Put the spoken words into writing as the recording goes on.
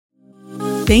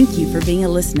Thank you for being a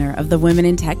listener of the Women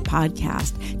in Tech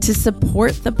podcast. To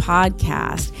support the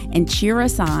podcast and cheer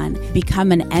us on,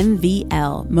 become an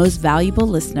MVL, Most Valuable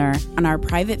Listener, on our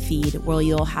private feed where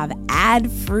you'll have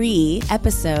ad-free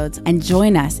episodes and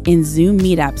join us in Zoom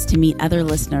meetups to meet other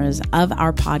listeners of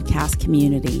our podcast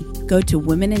community. Go to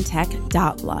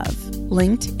womenintech.love,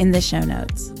 linked in the show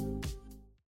notes.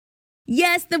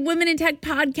 Yes, the Women in Tech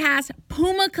podcast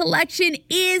Puma collection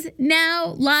is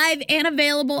now live and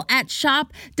available at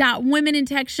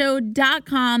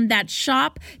shop.womenintechshow.com. That's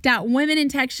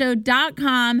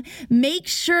shop.womenintechshow.com. Make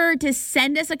sure to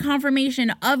send us a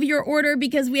confirmation of your order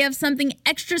because we have something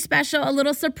extra special, a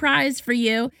little surprise for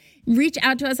you. Reach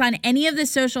out to us on any of the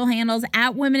social handles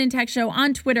at Women in Tech Show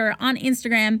on Twitter, on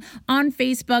Instagram, on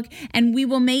Facebook, and we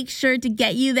will make sure to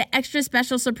get you the extra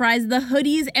special surprise. The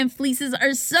hoodies and fleeces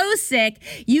are so sick.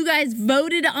 You guys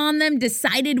voted on them,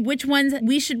 decided which ones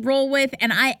we should roll with,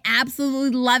 and I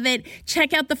absolutely love it.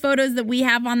 Check out the photos that we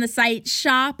have on the site,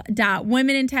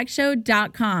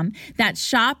 shop.womenintechshow.com. That's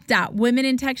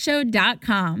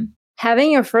shop.womenintechshow.com.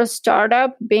 Having your first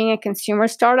startup, being a consumer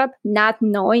startup, not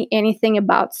knowing anything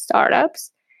about startups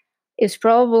is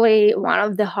probably one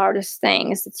of the hardest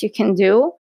things that you can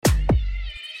do.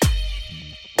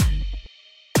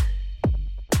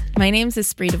 My name's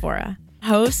Espree Devora,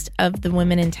 host of the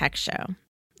Women in Tech Show.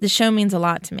 The show means a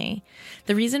lot to me.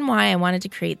 The reason why I wanted to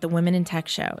create the Women in Tech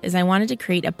Show is I wanted to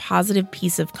create a positive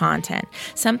piece of content,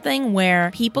 something where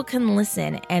people can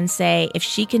listen and say, if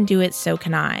she can do it, so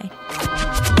can I.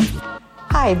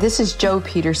 Hi, this is Joe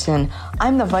Peterson.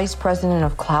 I'm the Vice President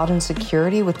of Cloud and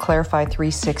Security with Clarify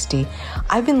 360.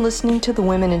 I've been listening to the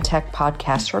Women in Tech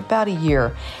podcast for about a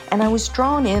year, and I was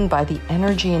drawn in by the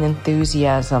energy and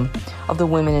enthusiasm of the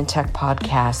Women in Tech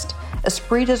podcast.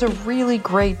 Espree does a really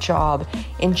great job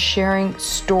in sharing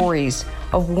stories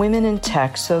of women in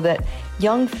tech so that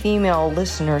young female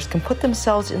listeners can put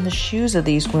themselves in the shoes of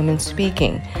these women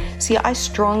speaking. See, I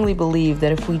strongly believe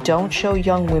that if we don't show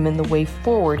young women the way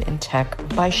forward in tech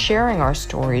by sharing our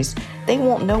stories, they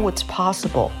won't know what's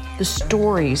possible. The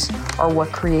stories are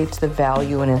what creates the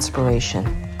value and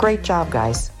inspiration. Great job,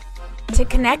 guys. To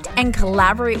connect and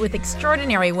collaborate with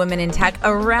extraordinary women in tech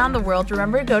around the world,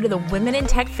 remember to go to the Women in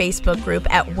Tech Facebook group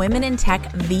at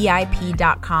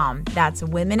womenintechvip.com. That's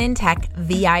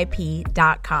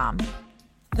womenintechvip.com.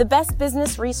 The best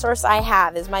business resource I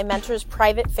have is my mentor's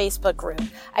private Facebook group.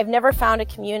 I've never found a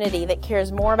community that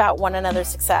cares more about one another's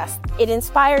success. It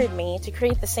inspired me to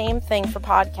create the same thing for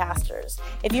podcasters.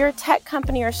 If you're a tech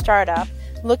company or startup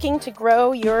looking to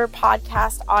grow your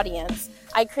podcast audience,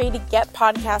 I created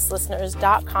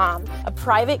GetPodcastListeners.com, a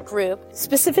private group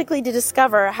specifically to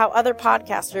discover how other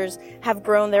podcasters have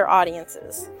grown their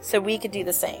audiences, so we could do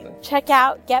the same. Check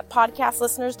out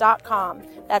GetPodcastListeners.com.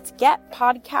 That's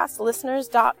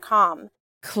GetPodcastListeners.com.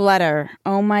 Clutter.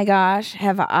 Oh my gosh,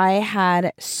 have I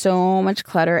had so much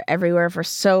clutter everywhere for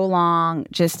so long.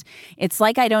 It's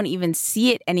like I don't even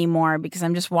see it anymore because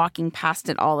I'm just walking past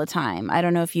it all the time. I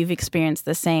don't know if you've experienced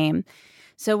the same.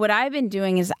 So what I've been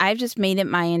doing is I've just made it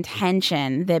my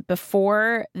intention that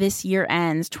before this year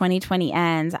ends, 2020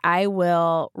 ends, I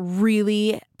will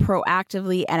really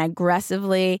proactively and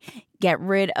aggressively get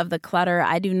rid of the clutter.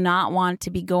 I do not want to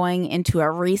be going into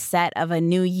a reset of a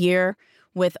new year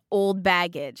with old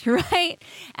baggage, right?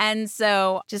 And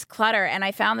so just clutter. And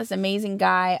I found this amazing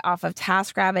guy off of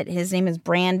TaskRabbit. His name is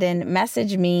Brandon.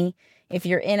 Message me if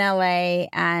you're in LA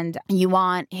and you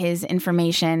want his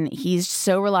information. He's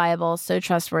so reliable, so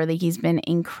trustworthy. He's been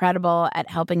incredible at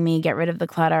helping me get rid of the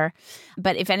clutter.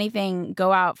 But if anything,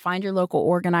 go out, find your local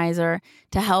organizer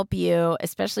to help you,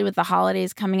 especially with the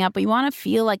holidays coming up. We want to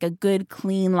feel like a good,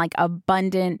 clean, like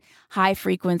abundant, high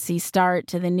frequency start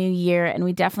to the new year. And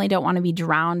we definitely don't want to be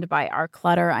drowned by our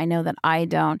clutter. I know that I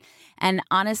don't. And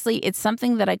honestly, it's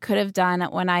something that I could have done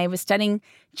when I was studying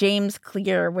James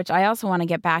Clear, which I also want to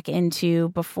get back into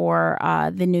before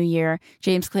the new year.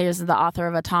 James Clear is the author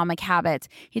of Atomic Habits.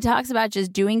 He talks about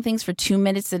just doing things for 2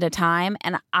 minutes at a time.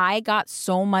 And I got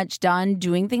so much done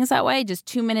doing things that way, just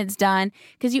 2 minutes done,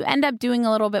 because you end up doing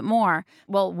a little bit more.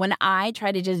 Well, when I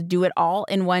try to just do it all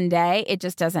in one day, it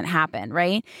just doesn't happen,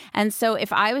 right? And so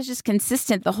if I was just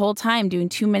consistent the whole time doing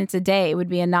 2 minutes a day, it would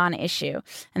be a non-issue.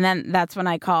 And then that's when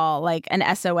I call like an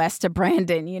SOS to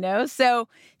Brandon, you know? So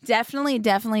Definitely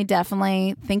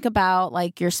think about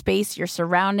like your space, your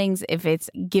surroundings, if it's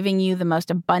giving you the most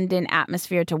abundant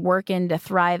atmosphere to work in, to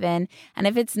thrive in. And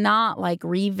if it's not, like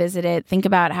revisit it. Think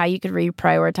about how you could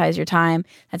reprioritize your time.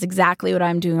 That's exactly what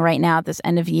I'm doing right now at this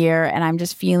end of year. And I'm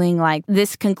just feeling like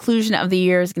this conclusion of the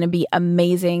year is going to be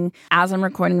amazing. As I'm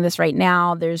recording this right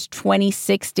now, there's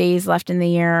 26 days left in the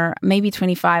year, maybe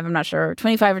 25, I'm not sure,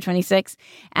 25 or 26.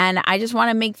 And I just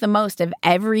want to make the most of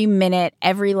every minute,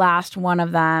 every last one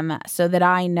of them, so that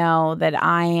I know that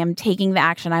I am taking the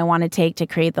action I want to take to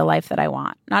create the life that I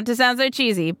want. Not to sound so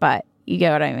cheesy, but you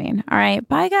get what I mean. All right.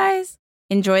 Bye, guys.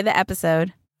 Enjoy the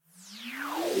episode.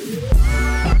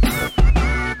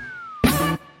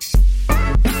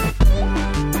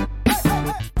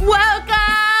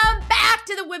 Welcome back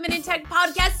to the Women in Tech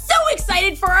podcast. So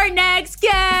excited for our next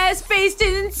guest based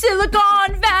in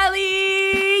Silicon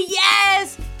Valley.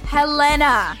 Yes,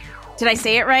 Helena. Did I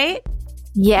say it right?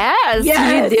 Yes, you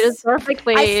did it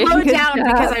perfectly. I slowed down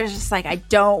because I was just like, I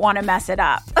don't want to mess it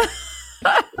up.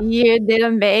 You did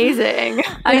amazing.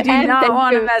 I do not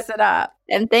want to mess it up.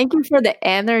 And thank you for the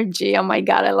energy. Oh my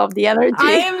God, I love the energy.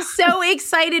 I am so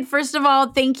excited. First of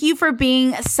all, thank you for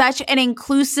being such an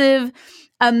inclusive,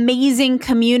 amazing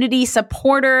community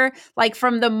supporter. Like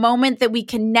from the moment that we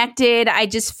connected, I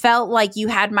just felt like you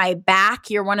had my back.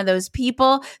 You're one of those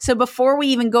people. So before we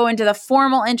even go into the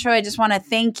formal intro, I just want to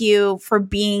thank you for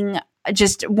being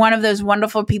just one of those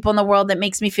wonderful people in the world that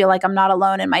makes me feel like I'm not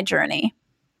alone in my journey.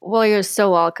 Well, you're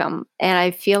so welcome. And I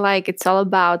feel like it's all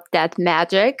about that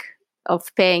magic of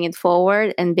paying it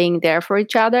forward and being there for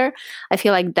each other. I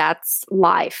feel like that's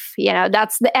life.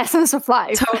 That's the essence of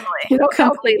life. Totally.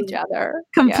 Completely. Each other.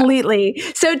 Completely.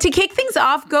 Yeah. So to kick things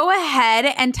off, go ahead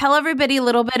and tell everybody a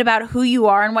little bit about who you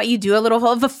are and what you do, a little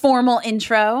of a formal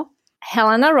intro.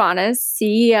 Helena Rones,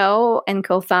 CEO and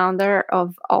co-founder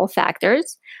of All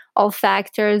Factors. All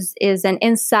Factors is an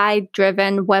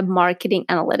insight-driven web marketing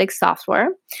analytics software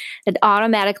that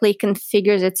automatically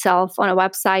configures itself on a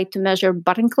website to measure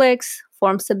button clicks,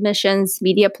 form submissions,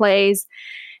 media plays,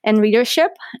 and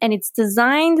readership. And it's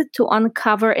designed to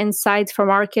uncover insights for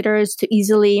marketers to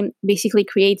easily basically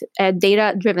create a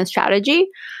data-driven strategy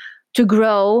to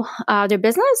grow their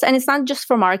business. And it's not just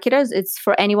for marketers, it's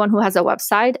for anyone who has a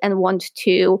website and want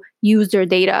to use their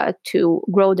data to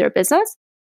grow their business.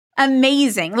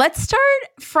 Amazing. Let's start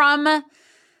from,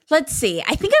 let's see.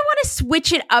 I think I want to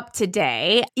switch it up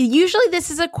today. Usually this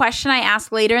is a question I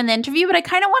ask later in the interview, but I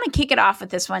kind of want to kick it off with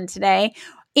this one today.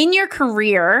 In your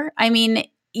career, I mean,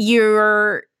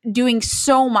 you're doing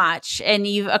so much and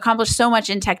you've accomplished so much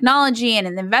in technology and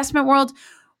in the investment world.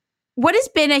 What has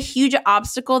been a huge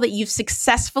obstacle that you've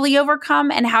successfully overcome,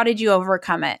 and how did you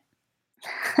overcome it?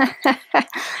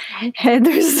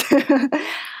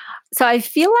 So I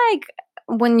feel like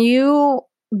when you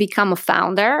become a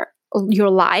founder, your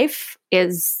life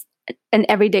is an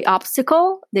everyday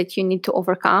obstacle that you need to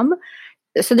overcome.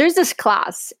 So there's this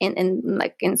class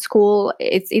in school.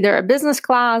 It's either a business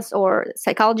class or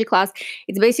psychology class.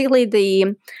 It's basically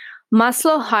the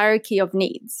Maslow hierarchy of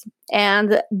needs.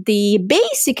 And the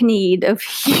basic need of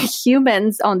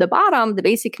humans on the bottom, the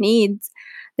basic need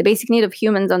of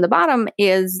humans on the bottom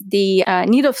is the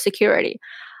need of security.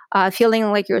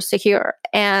 Feeling like you're secure.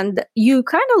 And you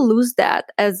kind of lose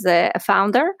that as a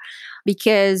founder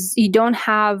because you don't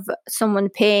have someone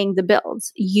paying the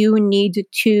bills. You need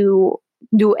to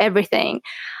do everything.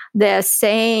 The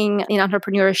saying in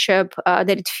entrepreneurship that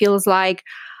it feels like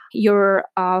you're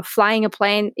flying a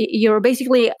plane, you're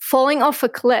basically falling off a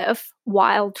cliff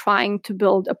while trying to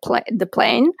build the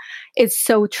plane. It's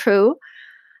so true.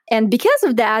 And because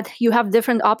of that, you have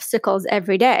different obstacles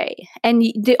every day. And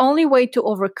the only way to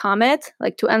overcome it,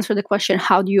 like to answer the question,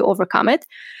 how do you overcome it?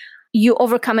 You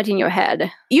overcome it in your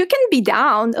head. You can be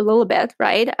down a little bit,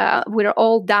 right? We're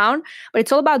all down, but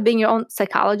it's all about being your own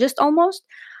psychologist almost.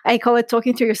 I call it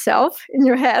talking to yourself in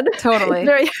your head. Totally.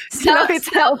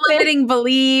 Self-limiting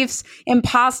beliefs,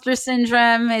 imposter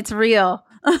syndrome. It's real.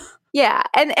 Yeah.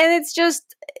 And it's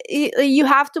just, you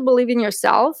have to believe in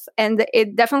yourself. And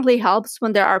it definitely helps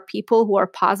when there are people who are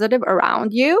positive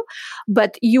around you,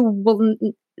 but you will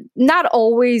not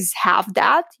always have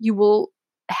that. You will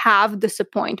have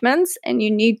disappointments and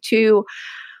you need to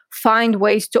find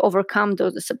ways to overcome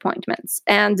those disappointments.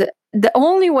 And the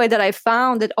only way that I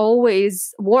found that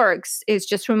always works is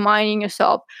just reminding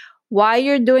yourself why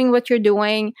you're doing what you're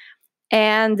doing.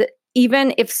 And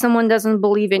even if someone doesn't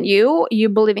believe in you, you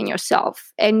believe in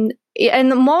yourself. And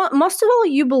most of all,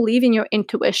 you believe in your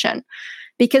intuition.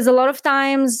 Because a lot of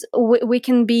times we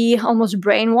can be almost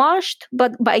brainwashed,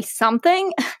 but by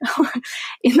something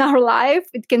in our life.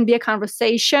 It can be a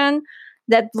conversation,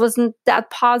 that wasn't that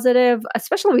positive,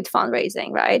 especially with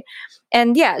fundraising, right?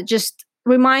 And yeah, just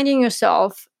reminding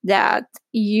yourself that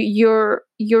you're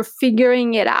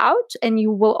figuring it out, and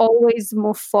you will always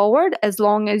move forward as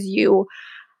long as you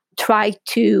try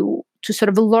to sort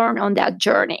of learn on that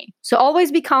journey. So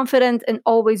always be confident and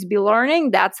always be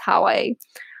learning. That's how I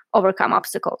overcome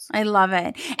obstacles. I love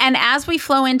it. And as we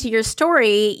flow into your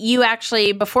story, you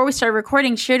actually, before we started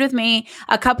recording, shared with me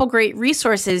a couple great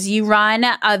resources. You run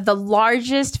the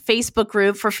largest Facebook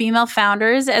group for female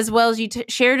founders, as well as you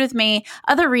shared with me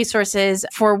other resources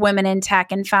for women in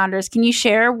tech and founders. Can you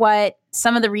share what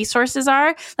some of the resources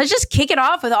are? Let's just kick it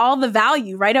off with all the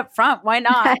value right up front. Why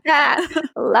not?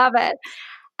 Love it.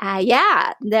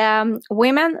 The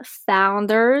Women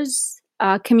Founders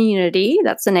Community,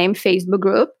 that's the name, Facebook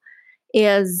group,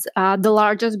 is the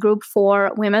largest group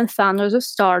for women founders of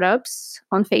startups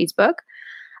on Facebook.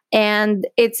 And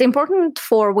it's important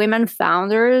for women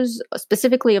founders,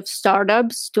 specifically of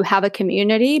startups, to have a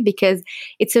community because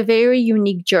it's a very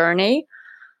unique journey.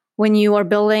 When you are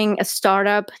building a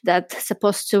startup that's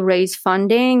supposed to raise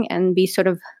funding and be sort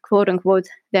of quote unquote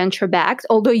venture backed,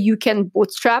 although you can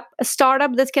bootstrap a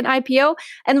startup that can IPO.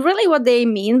 And really what they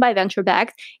mean by venture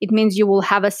backed, it means you will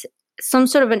have some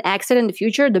sort of an exit in the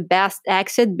future, the best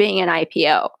exit being an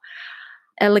IPO,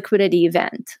 a liquidity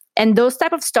event. And those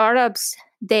type of startups,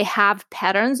 they have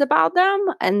patterns about them,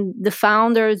 and the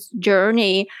founder's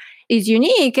journey is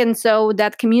unique. And so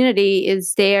that community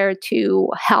is there to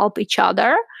help each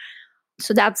other.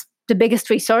 So that's the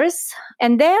biggest resource.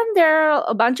 And then there are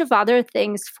a bunch of other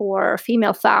things for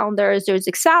female founders. There's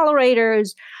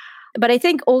accelerators. But I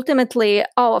think ultimately,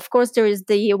 of course, there is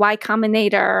the Y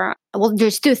Combinator. Well,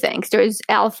 there's two things. There's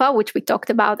Alpha, which we talked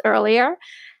about earlier.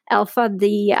 Alpha,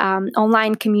 the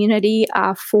online community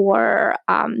for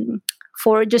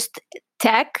just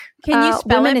tech. Can you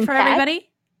spell it for everybody?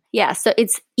 Yeah, so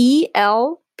it's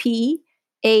ELPHA.com,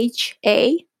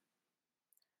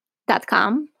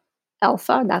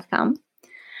 alpha.com.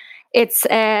 It's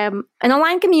an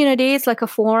online community. It's like a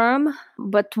forum,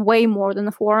 but way more than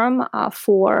a forum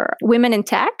for women in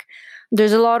tech.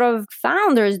 There's a lot of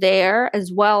founders there,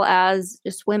 as well as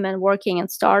just women working in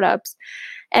startups.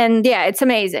 And yeah, it's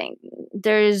amazing.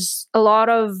 There's a lot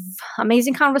of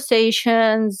amazing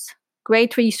conversations,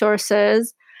 great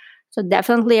resources. So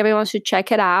definitely everyone should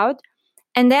check it out.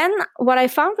 And then what I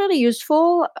found really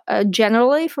useful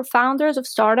generally for founders of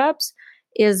startups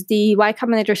is the Y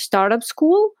Combinator Startup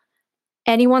School.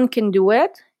 Anyone can do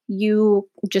it. You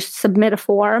just submit a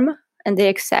form and they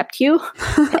accept you.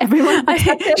 Everyone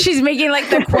she's making like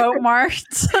the quote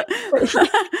marks.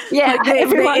 Yeah, like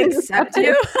they accept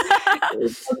you.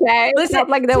 Okay. Listen, not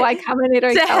like the Y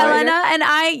Combinator. To Helena and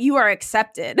I, you are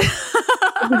accepted.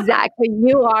 Exactly.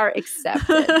 You are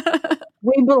accepted.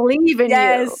 We believe in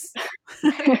you.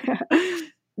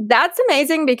 That's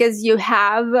amazing because you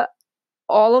have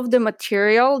all of the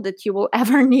material that you will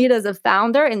ever need as a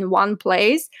founder in one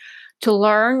place to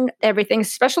learn everything,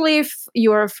 especially if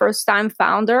you're a first-time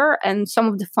founder and some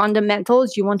of the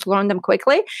fundamentals, you want to learn them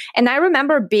quickly. And I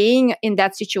remember being in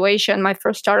that situation. My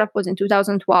first startup was in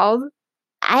 2012.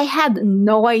 I had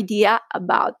no idea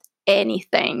about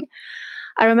anything.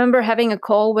 I remember having a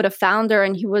call with a founder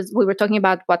and we were talking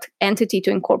about what entity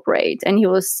to incorporate. And he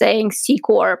was saying C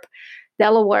Corp,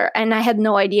 Delaware. And I had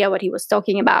no idea what he was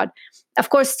talking about. Of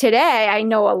course, today I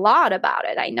know a lot about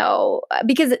it. I know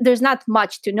because there's not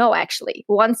much to know, actually.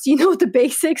 Once you know the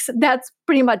basics, that's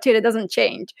pretty much it. It doesn't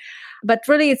change. But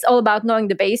really, it's all about knowing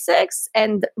the basics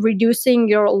and reducing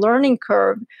your learning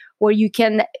curve where you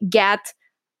can get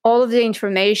all of the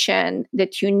information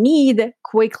that you need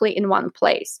quickly in one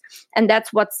place. And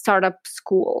that's what Startup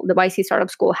School, the YC Startup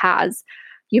School has.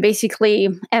 You basically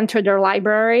enter their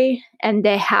library and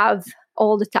they have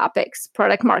all the topics: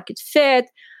 product market fit,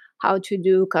 how to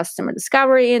do customer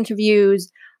discovery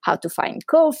interviews, how to find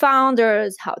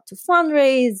co-founders, how to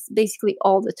fundraise, basically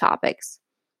all the topics.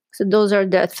 So those are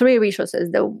the three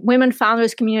resources: the Women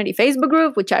Founders Community Facebook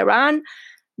group, which I run,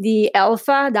 the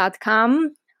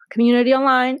alpha.com community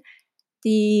online,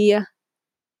 the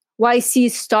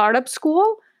YC Startup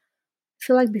School. I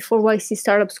feel like before YC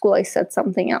Startup School, I said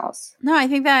something else. No, I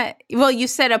think that, well, you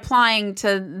said applying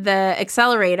to the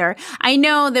accelerator. I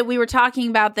know that we were talking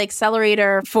about the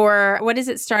accelerator for, what is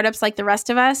it, Startups Like the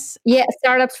Rest of Us? Yeah,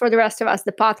 Startups for the Rest of Us,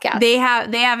 the podcast. They have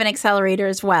an accelerator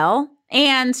as well.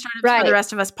 And Startups for the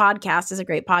Rest of Us podcast is a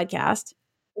great podcast.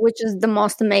 Which is the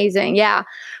most amazing. Yeah.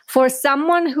 For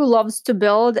someone who loves to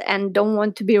build and don't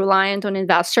want to be reliant on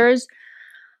investors,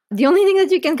 the only thing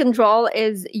that you can control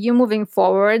is you moving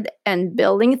forward and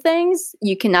building things.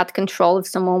 You cannot control if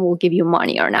someone will give you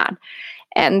money or not.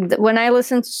 And when I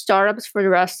listen to Startups for the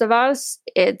Rest of Us,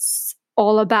 it's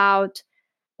all about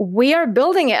we are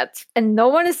building it and no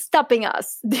one is stopping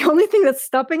us. The only thing that's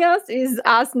stopping us is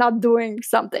us not doing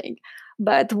something.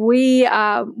 But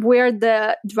we're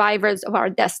the drivers of our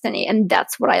destiny. And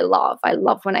that's what I love. I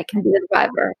love when I can be the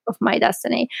driver of my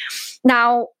destiny.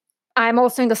 Now, I'm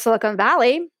also in the Silicon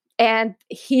Valley, and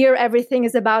here everything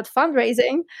is about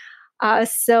fundraising.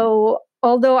 So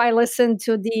although I listen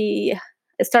to the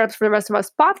Startups for the Rest of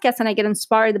Us podcast and I get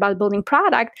inspired about building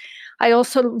product, I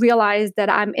also realize that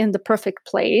I'm in the perfect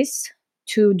place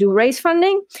to do raise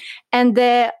funding. And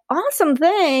the awesome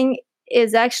thing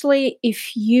is actually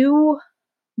if you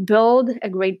build a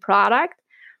great product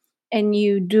and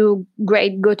you do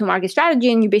great go-to-market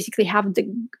strategy and you basically have the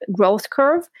growth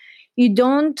curve, you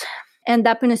don't end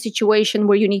up in a situation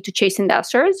where you need to chase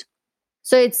investors.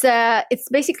 So it's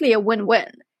basically a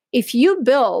win-win. If you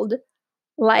build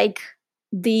like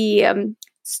the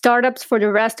Startups for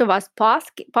the Rest of Us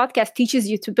podcast teaches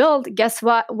you to build, guess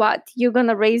what? You're going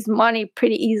to raise money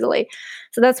pretty easily.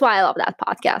 So that's why I love that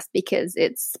podcast, because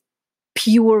it's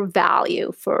pure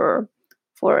value for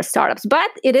startups. But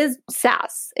it is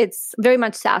SaaS. It's very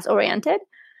much SaaS oriented.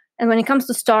 And when it comes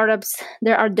to startups,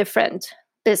 there are different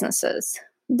businesses.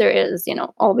 There is,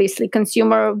 obviously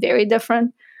consumer, very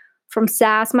different from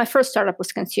SaaS. My first startup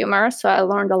was consumer, so I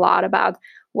learned a lot about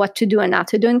what to do and not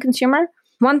to do in consumer.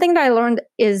 One thing that I learned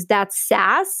is that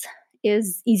SaaS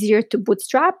is easier to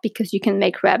bootstrap because you can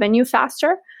make revenue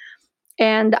faster.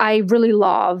 And I really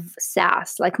love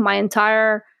SaaS. Like my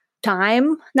entire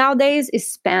time nowadays is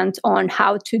spent on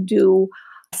how to do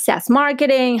SaaS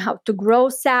marketing, how to grow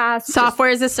SaaS. Software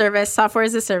as a service.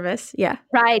 Yeah.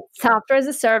 Right. Software as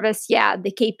a service. Yeah.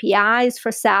 The KPIs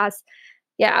for SaaS.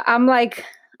 Yeah.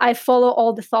 I follow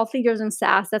all the thought leaders in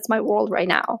SaaS. That's my world right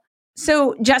now.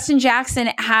 So Justin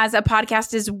Jackson has a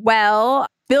podcast as well,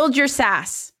 Build Your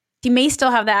SaaS. He may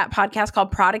still have that podcast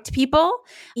called Product People.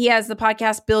 He has the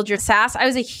podcast Build Your SaaS. I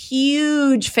was a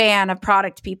huge fan of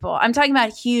Product People. I'm talking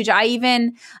about huge. I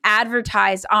even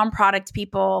advertised on Product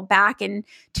People back in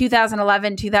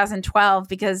 2011, 2012,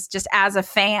 because just as a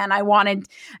fan,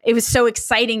 it was so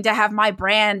exciting to have my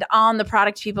brand on the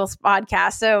Product People's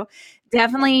podcast. So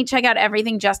definitely check out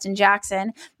everything Justin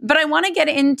Jackson. But I want to get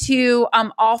into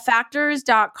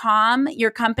allfactors.com,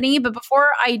 your company. But before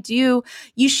I do,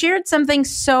 you shared something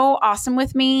so awesome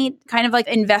with me, kind of like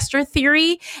investor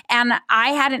theory. And I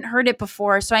hadn't heard it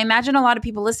before. So I imagine a lot of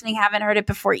people listening haven't heard it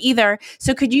before either.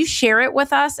 So could you share it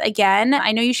with us again?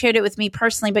 I know you shared it with me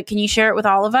personally, but can you share it with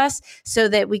all of us so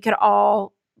that we could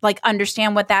all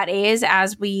understand what that is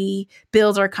as we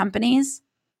build our companies?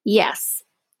 Yes.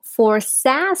 For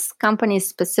SaaS companies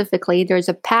specifically, there's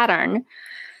a pattern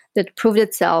that proved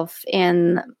itself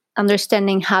in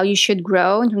understanding how you should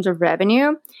grow in terms of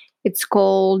revenue. It's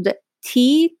called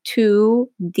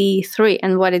T2D3.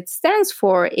 And what it stands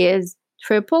for is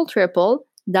triple, triple,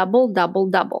 double, double,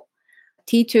 double.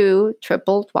 T2,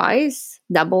 triple twice,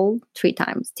 double three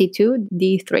times.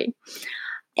 T2D3.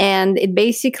 And it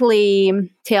basically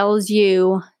tells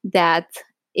you that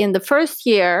in the first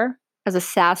year, as a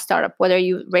SaaS startup, whether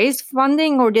you raised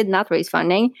funding or did not raise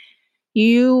funding,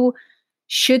 you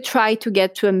should try to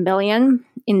get to $1 million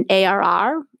in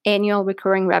ARR, annual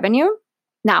recurring revenue.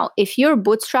 Now, if you're a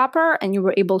bootstrapper and you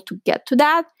were able to get to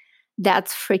that,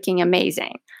 that's freaking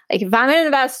amazing. Like if I'm an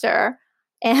investor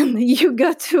and you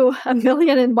go to $1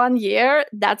 million in 1 year,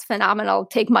 that's phenomenal.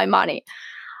 Take my money.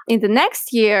 In the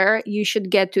next year, you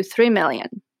should get to 3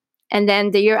 million. And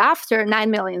then the year after, 9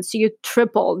 million. So you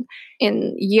tripled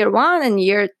in year 1 and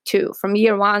year 2, from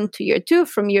year 1 to year 2,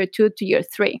 from year 2 to year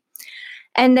 3.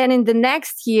 And then in the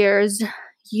next years,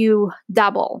 you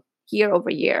double year over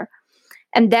year.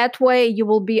 And that way you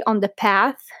will be on the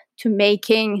path to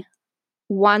making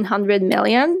 100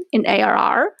 million in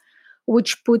ARR,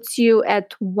 which puts you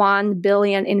at 1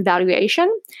 billion in valuation.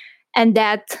 And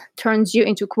that turns you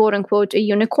into quote unquote a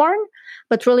unicorn.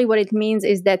 But really what it means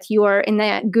is that you are in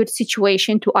a good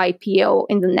situation to IPO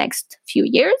in the next few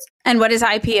years. And what is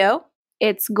IPO?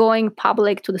 It's going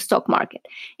public to the stock market.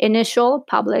 Initial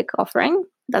public offering.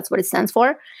 That's what it stands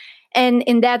for. And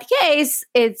in that case,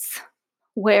 it's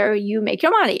where you make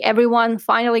your money. Everyone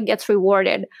finally gets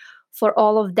rewarded for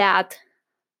all of that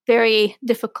very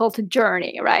difficult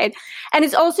journey, right? And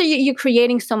it's also you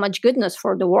creating so much goodness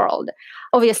for the world.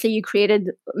 Obviously, you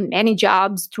created many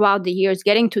jobs throughout the years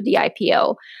getting to the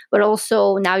IPO, but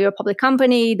also now you're a public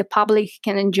company. The public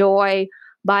can enjoy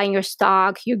buying your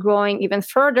stock. You're growing even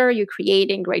further. You're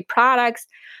creating great products.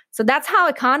 So that's how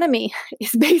economy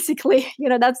is basically,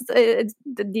 that's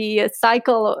the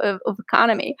cycle of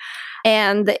economy.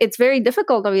 And it's very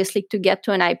difficult, obviously, to get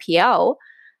to an IPO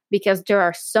because there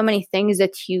are so many things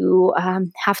that you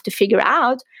have to figure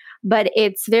out. But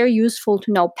it's very useful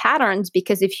to know patterns,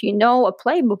 because if you know a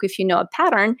playbook, if you know a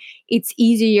pattern, it's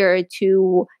easier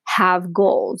to have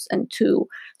goals and to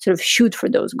sort of shoot for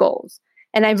those goals.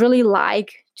 And I really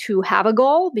like to have a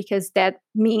goal, because that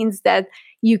means that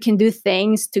you can do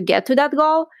things to get to that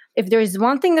goal. If there is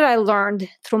one thing that I learned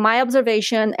through my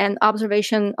observation and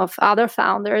observation of other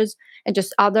founders and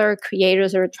just other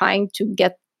creators that are trying to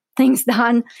get things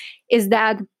done, is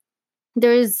that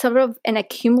there is sort of an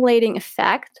accumulating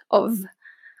effect of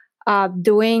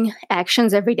doing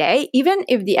actions every day. Even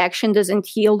if the action doesn't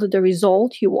yield the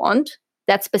result you want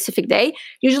that specific day,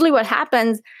 usually what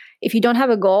happens, if you don't have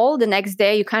a goal, the next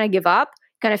day you kind of give up,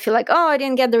 kind of feel like, oh, I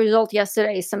didn't get the result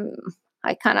yesterday,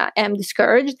 I kind of am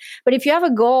discouraged. But if you have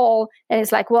a goal and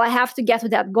it's like, well, I have to get to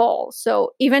that goal.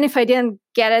 So even if I didn't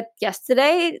get it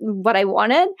yesterday, what I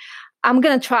wanted, I'm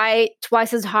going to try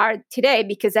twice as hard today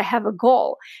because I have a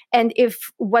goal. And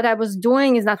if what I was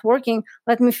doing is not working,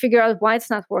 let me figure out why it's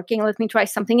not working. Let me try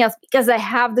something else because I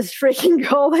have this freaking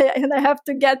goal and I have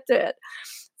to get to it.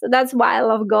 So that's why I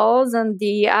love goals. And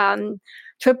the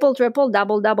triple, double,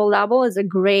 double, double is a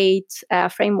great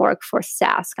framework for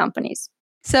SaaS companies.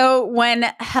 So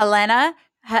when Helena,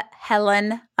 I'm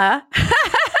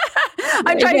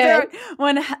trying to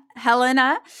when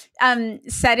Helena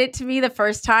said it to me the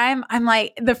first time, I'm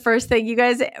like, the first thing you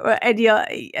guys,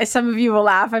 some of you will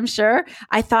laugh, I'm sure.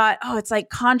 I thought, oh, it's like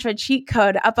Contra cheat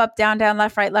code, up, down,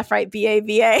 left, right,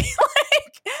 BA.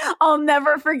 I'll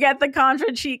never forget the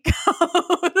Contra cheat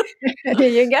code. There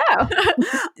you go.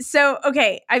 So,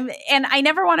 okay. I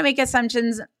never want to make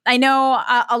assumptions. I know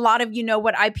a lot of you know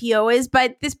what IPO is,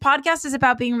 but this podcast is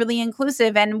about being really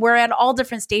inclusive, and we're at all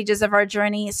different stages of our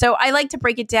journey. So I like to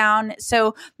break it down.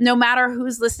 So no matter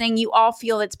who's listening, you all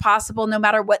feel it's possible, no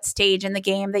matter what stage in the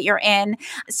game that you're in.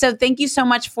 So thank you so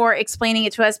much for explaining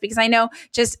it to us, because I know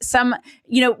just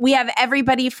we have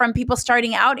everybody from people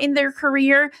starting out in their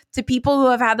career to people who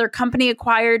have had their company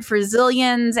acquired for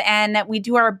zillions, and we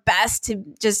do our best to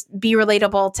just be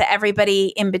relatable to everybody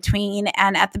in between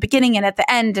and at the beginning and at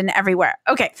the end and everywhere.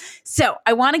 Okay, so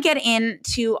I want to get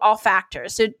into All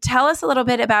Factors. So tell us a little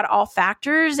bit about All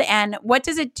Factors and what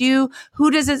does it do,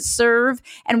 who does it serve,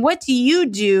 and what do you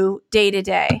do day to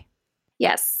day?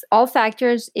 Yes, All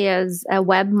Factors is a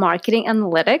web marketing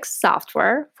analytics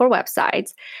software for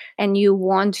websites, and you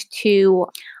want to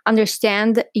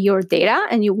understand your data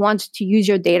and you want to use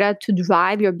your data to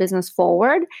drive your business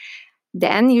forward,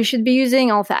 then you should be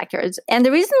using All Factors. And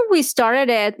the reason we started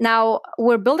it, now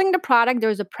we're building the product.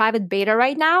 There's a private beta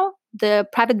right now. The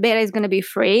private beta is going to be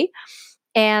free.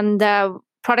 And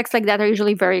products like that are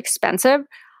usually very expensive.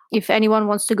 If anyone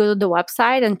wants to go to the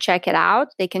website and check it out,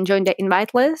 they can join the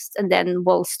invite list, and then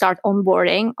we'll start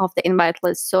onboarding of the invite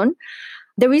list soon.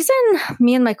 The reason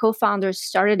me and my co-founders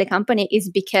started the company is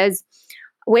because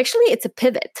it's a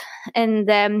pivot. And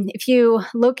if you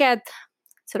look at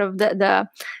sort of the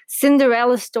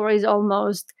Cinderella stories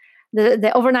almost,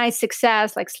 the overnight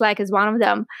success, like Slack is one of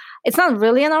them. It's not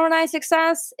really an overnight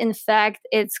success. In fact,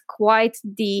 it's quite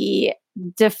the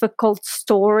difficult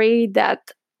story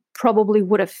that probably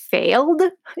would have failed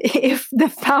if the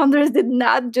founders did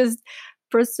not just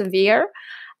persevere.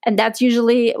 And that's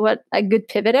usually what a good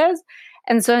pivot is.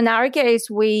 And so in our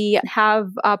case, we have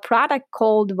a product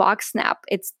called VoxSnap.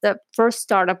 It's the first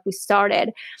startup we started.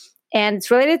 And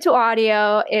it's related to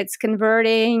audio. It's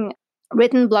converting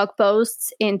written blog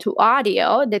posts into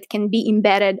audio that can be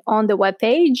embedded on the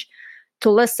webpage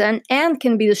to listen and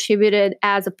can be distributed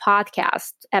as a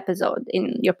podcast episode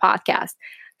in your podcast.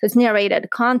 So it's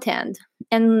narrated content.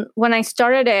 And when I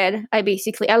started it,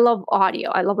 I love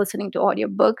audio. I love listening to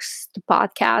audiobooks, to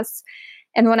podcasts.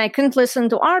 And when I couldn't listen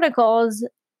to articles,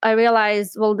 I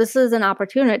realized, well, this is an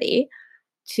opportunity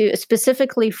to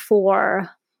specifically for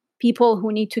people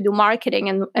who need to do marketing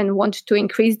and want to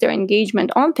increase their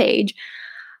engagement on page,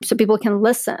 so people can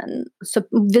listen, so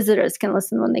visitors can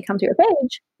listen when they come to your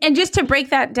page. And just to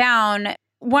break that down,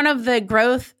 one of the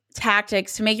growth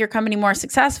tactics to make your company more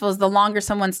successful is the longer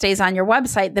someone stays on your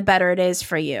website, the better it is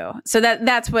for you. So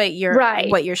that's what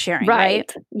you're sharing,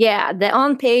 right? Yeah, the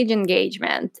on-page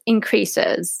engagement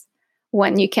increases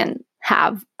when you can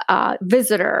have a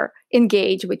visitor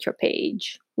engage with your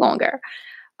page longer.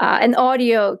 And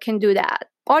audio can do that,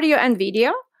 audio and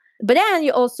video. But then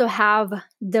you also have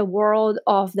the world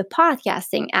of the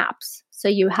podcasting apps. So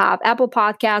you have Apple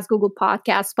Podcasts, Google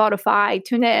Podcasts, Spotify,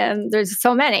 TuneIn, there's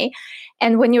so many.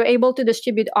 And when you're able to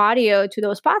distribute audio to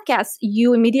those podcasts,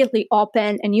 you immediately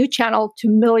open a new channel to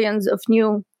millions of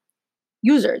new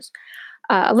users,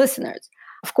 listeners.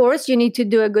 Of course, you need to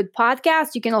do a good podcast.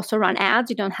 You can also run ads.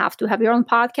 You don't have to have your own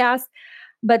podcast.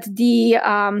 But the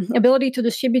ability to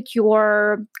distribute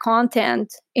your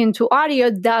content into audio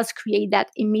does create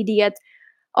that immediate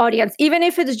audience. Even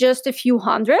if it's just a few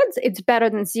hundreds, it's better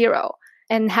than zero.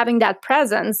 And having that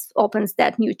presence opens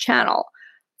that new channel.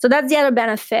 So that's the other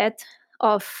benefit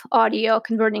of audio,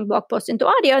 converting blog posts into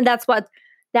audio. And that's what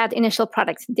that initial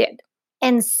product did.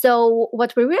 And so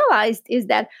what we realized is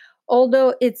that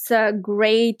although it's a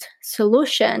great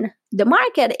solution, the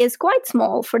market is quite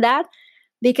small for that,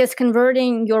 because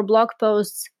converting your blog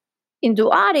posts into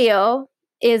audio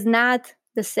is not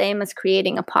the same as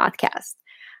creating a podcast,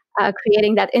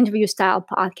 creating that interview style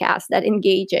podcast, that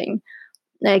engaging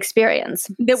experience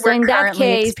that so we're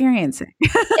currently experiencing.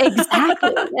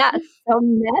 Exactly. Yeah. So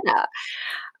meta.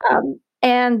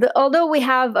 And although we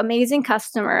have amazing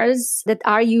customers that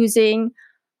are using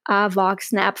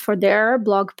VoxSnap for their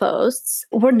blog posts,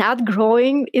 we're not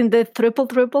growing in the triple,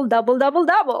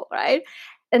 double, right?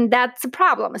 And that's a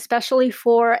problem, especially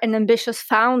for an ambitious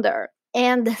founder.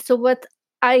 And so what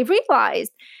I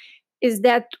realized is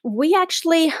that we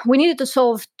needed to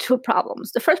solve two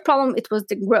problems. The first problem, it was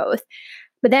the growth.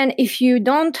 But then if you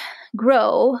don't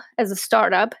grow as a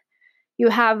startup, you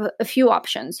have a few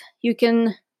options. You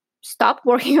can stop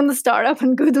working on the startup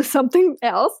and go do something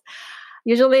else,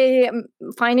 usually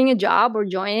finding a job or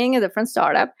joining a different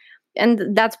startup.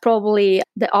 And that's probably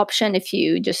the option if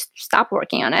you just stop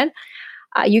working on it.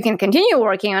 You can continue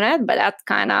working on it, but that's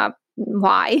kind of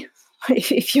why.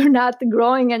 If you're not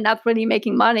growing and not really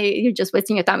making money, you're just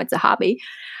wasting your time. It's a hobby.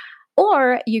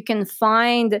 Or you can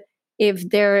find if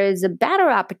there is a better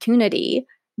opportunity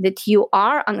that you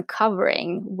are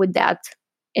uncovering with that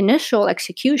initial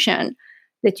execution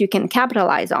that you can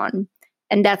capitalize on.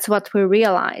 And that's what we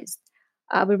realized.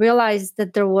 We realized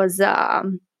that there was a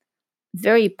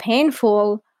very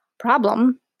painful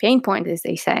pain point, as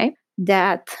they say,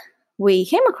 that we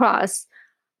came across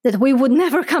that we would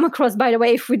never come across, by the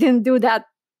way, if we didn't do that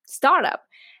startup.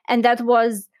 And that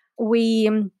was we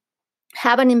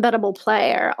have an embeddable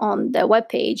player on the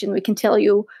webpage, and we can tell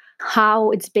you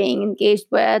how it's being engaged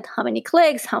with, how many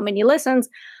clicks, how many listens.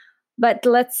 But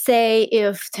let's say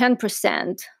if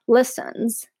 10%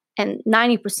 listens and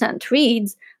 90%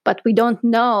 reads, but we don't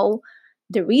know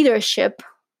the readership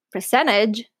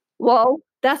percentage, well,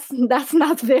 that's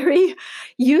not very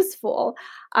useful.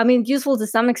 I mean, useful to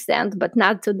some extent, but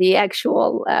not to the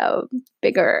actual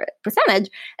bigger percentage.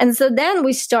 And so then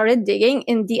we started digging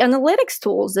in the analytics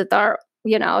tools that are,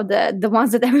 the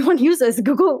ones that everyone uses,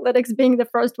 Google Analytics being the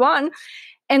first one.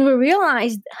 And we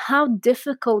realized how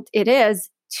difficult it is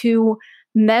to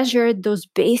measure those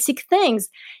basic things,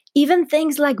 even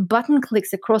things like button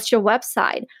clicks across your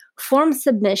website, form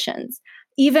submissions,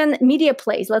 even media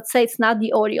plays. Let's say it's not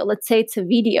the audio, let's say it's a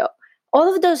video.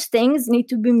 All of those things need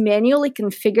to be manually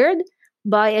configured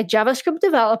by a JavaScript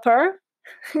developer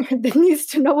that needs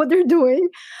to know what they're doing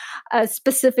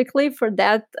specifically for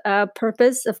that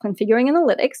purpose of configuring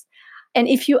analytics. And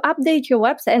if you update your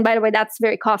website, and by the way, that's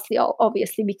very costly,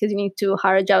 obviously, because you need to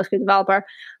hire a JavaScript developer.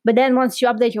 But then once you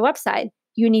update your website,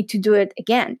 you need to do it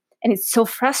again. And it's so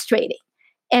frustrating.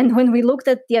 And when we looked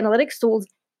at the analytics tools,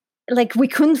 we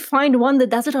couldn't find one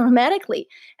that does it automatically.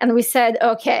 And we said,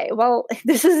 okay, well,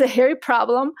 this is a hairy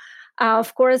problem.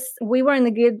 Of course, we were in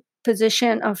a good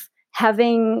position of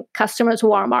having customers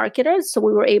who are marketers. So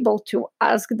we were able to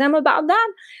ask them about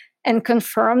that and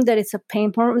confirm that it's a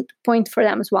pain point for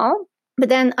them as well. But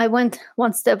then I went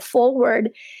one step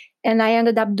forward and I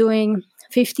ended up doing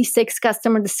 56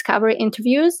 customer discovery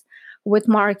interviews with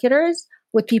marketers,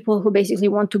 with people who basically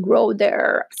want to grow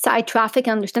their site traffic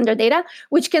and understand their data,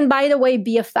 which can, by the way,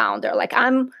 be a founder. Like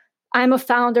I'm a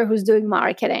founder who's doing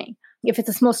marketing. If it's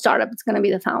a small startup, it's going to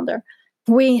be the founder.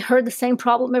 We heard the same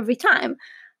problem every time.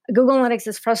 Google Analytics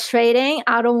is frustrating.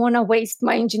 I don't want to waste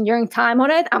my engineering time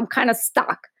on it. I'm kind of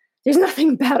stuck. There's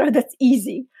nothing better that's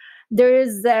easy. There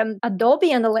is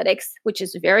Adobe Analytics, which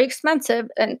is very expensive,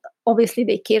 and obviously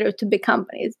they cater to big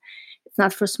companies. It's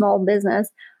not for small business.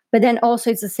 But then also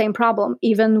it's the same problem.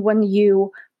 Even when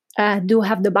you do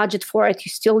have the budget for it, you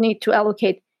still need to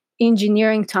allocate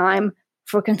engineering time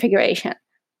for configuration,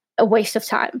 a waste of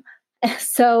time.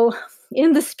 So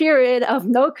in the spirit of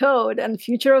no code and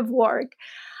future of work,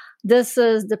 this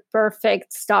is the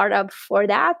perfect startup for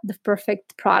that, the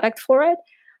perfect product for it.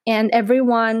 And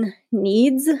everyone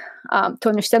needs to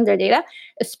understand their data,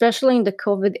 especially in the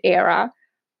COVID era,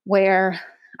 where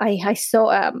I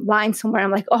saw a line somewhere.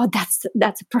 I'm like, oh,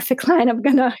 that's a perfect line. I'm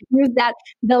gonna use that.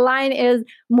 The line is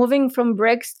moving from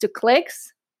bricks to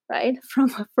clicks, right?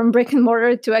 From brick and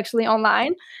mortar to actually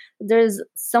online. There's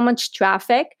so much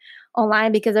traffic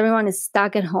online because everyone is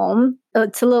stuck at home.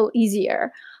 It's a little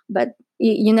easier, but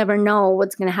you never know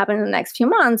what's going to happen in the next few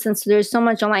months. And so there's so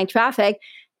much online traffic,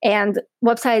 and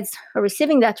websites are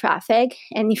receiving that traffic.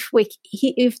 And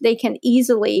if they can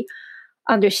easily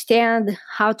understand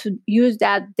how to use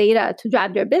that data to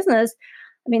drive their business,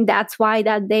 I mean, that's why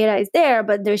that data is there.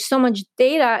 But there's so much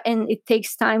data, and it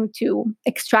takes time to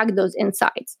extract those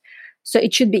insights. So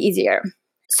it should be easier.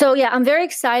 So yeah, I'm very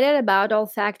excited about All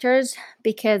Factors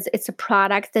because it's a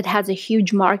product that has a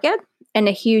huge market and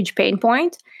a huge pain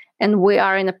point, and we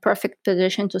are in a perfect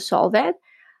position to solve it.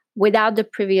 Without the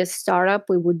previous startup,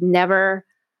 we would never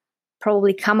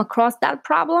probably come across that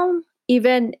problem.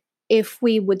 Even if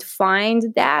we would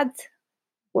find that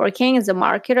working as a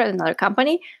marketer at another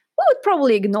company, we would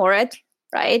probably ignore it,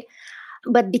 right?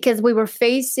 But because we were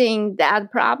facing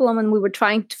that problem and we were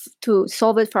trying to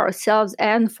solve it for ourselves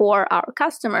and for our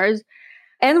customers,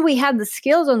 and we had the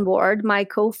skills on board. My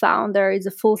co-founder is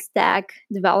a full stack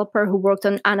developer who worked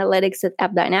on analytics at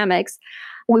AppDynamics.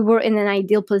 We were in an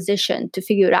ideal position to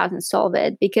figure it out and solve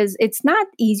it because it's not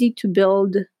easy to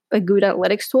build a good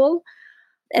analytics tool.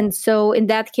 And so in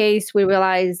that case, we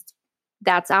realized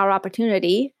that's our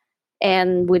opportunity,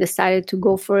 and we decided to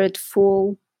go for it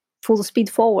full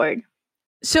speed forward.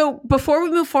 So before we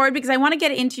move forward, because I want to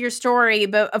get into your story,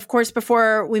 but of course,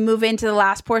 before we move into the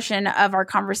last portion of our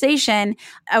conversation,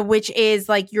 which is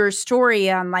like your story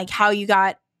on like how you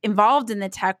got involved in the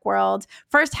tech world.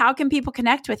 First, how can people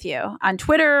connect with you? On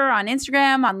Twitter, on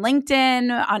Instagram, on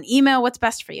LinkedIn, on email? What's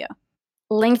best for you?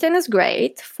 LinkedIn is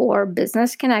great for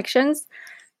business connections.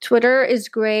 Twitter is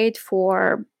great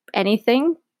for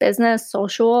anything, business,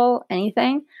 social,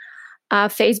 anything.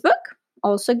 Facebook,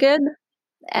 also good.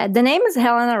 The name is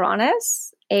Helena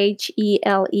Ronis,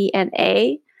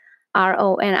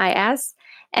 HelenaRonis.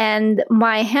 And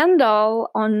my handle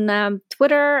on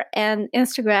Twitter and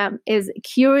Instagram is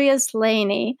Curious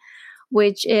Lainey,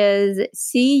 which is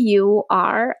CURIOUS,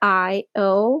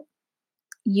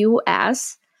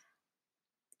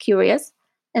 Curious,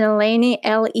 and Lainey,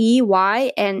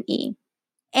 LEYNE.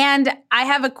 And I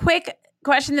have a quick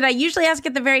question that I usually ask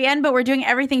at the very end, but we're doing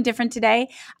everything different today.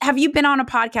 Have you been on a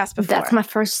podcast before? That's my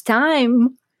first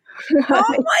time. Oh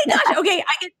my gosh. Okay.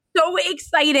 I get so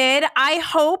excited. I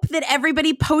hope that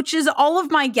everybody poaches all of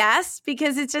my guests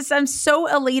because it's just, I'm so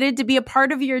elated to be a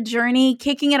part of your journey,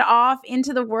 kicking it off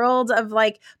into the world of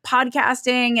like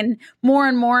podcasting and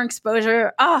more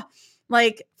exposure.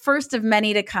 Like first of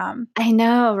many to come. I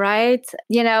know, right?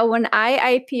 You know, when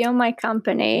I IPO my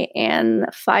company in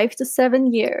 5 to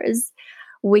 7 years,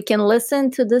 we can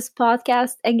listen to this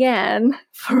podcast again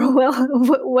for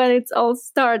when it's all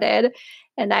started.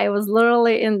 And I was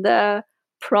literally in the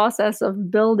process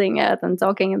of building it and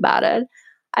talking about it.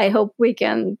 I hope we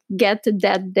can get to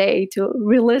that day to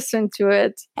re-listen to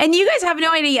it. And you guys have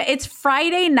no idea. It's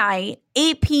Friday night,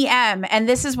 8 p.m. And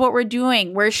this is what we're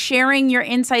doing. We're sharing your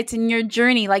insights and your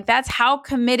journey. Like that's how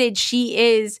committed she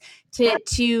is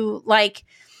to like,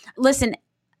 listen,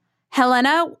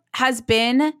 Helena has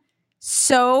been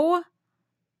so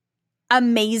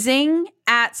amazing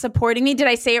at supporting me. Did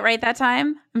I say it right that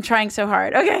time? I'm trying so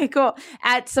hard. Okay, cool.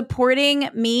 At supporting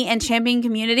me and championing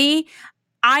community.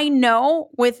 I know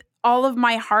with all of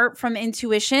my heart from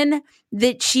intuition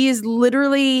that she is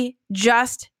literally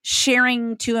just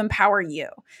sharing to empower you.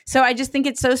 So I just think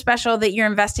it's so special that you're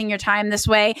investing your time this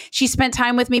way. She spent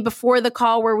time with me before the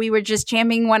call where we were just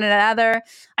championing one another.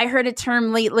 I heard a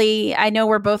term lately. I know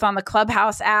we're both on the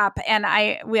Clubhouse app, and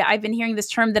I've been hearing this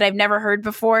term that I've never heard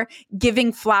before,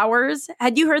 giving flowers.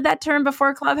 Had you heard that term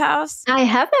before Clubhouse? I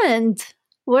haven't.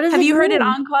 What does Have it you heard mean? it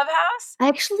on Clubhouse?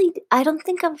 Actually, I don't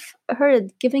think I've heard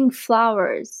it, giving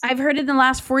flowers. I've heard it in the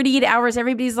last 48 hours.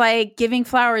 Everybody's like giving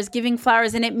flowers.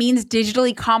 And it means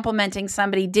digitally complimenting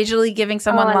somebody, digitally giving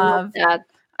someone love. Love that.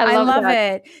 I love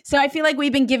that. it. So I feel like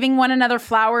we've been giving one another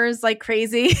flowers like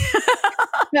crazy.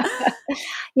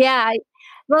 Yeah.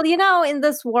 Well, you know, in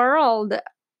this world,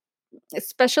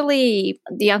 especially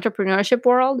the entrepreneurship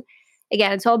world,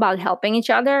 again, it's all about helping each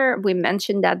other. We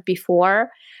mentioned that before.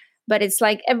 But it's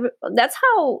like that's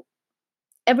how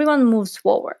everyone moves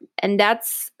forward. And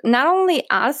that's not only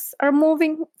us are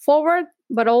moving forward,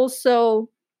 but also,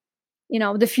 you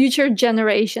know, the future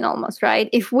generation almost, right?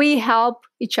 If we help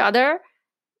each other,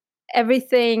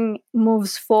 everything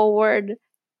moves forward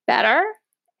better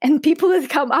and people that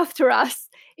come after us.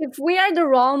 If we are the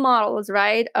role models,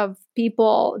 right, of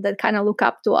people that kind of look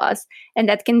up to us, and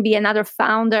that can be another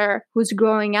founder who's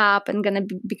growing up and going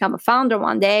to become a founder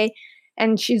one day,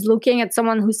 and she's looking at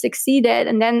someone who succeeded,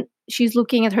 and then she's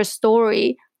looking at her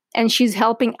story, and she's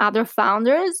helping other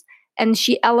founders, and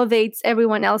she elevates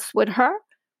everyone else with her,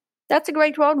 that's a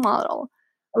great role model.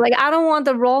 Like, I don't want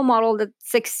a role model that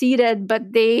succeeded,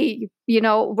 but they,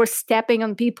 were stepping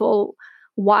on people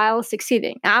while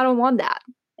succeeding. I don't want that.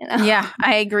 Yeah,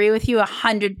 I agree with you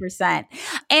 100%.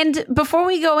 And before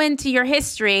we go into your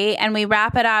history and we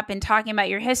wrap it up in talking about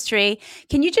your history,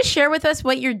 can you just share with us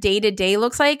what your day-to-day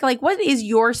looks like? Like, what is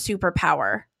your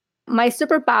superpower? My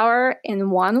superpower, in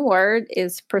one word,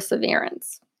 is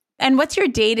perseverance. And what's your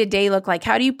day-to-day look like?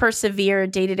 How do you persevere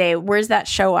day-to-day? Where's that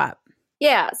show up?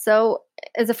 Yeah, so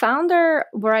as a founder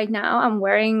right now, I'm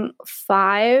wearing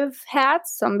 5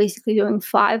 hats. So I'm basically doing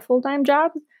 5 full-time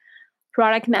jobs.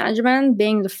 Product management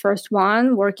being the first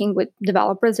one, working with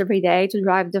developers every day to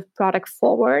drive the product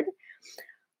forward.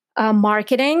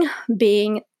 Marketing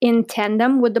being in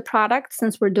tandem with the product,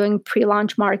 since we're doing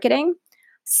pre-launch marketing.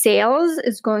 Sales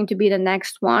is going to be the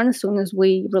next one as soon as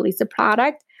we release the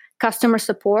product. Customer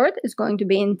support is going to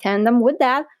be in tandem with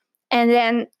that. And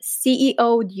then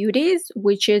CEO duties,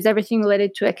 which is everything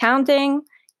related to accounting,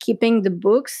 keeping the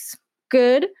books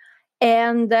good,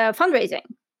 and fundraising.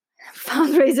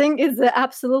 Fundraising is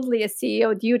absolutely a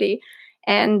CEO duty.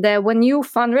 And when you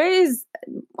fundraise,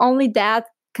 only that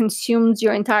consumes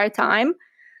your entire time.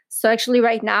 So actually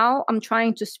right now, I'm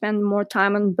trying to spend more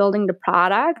time on building the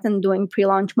product and doing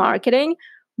pre-launch marketing,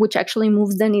 which actually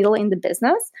moves the needle in the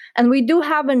business. And we do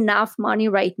have enough money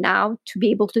right now to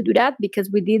be able to do that because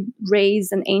we did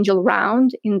raise an angel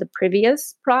round in the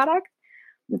previous product.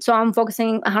 So I'm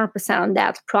focusing 100% on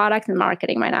that product and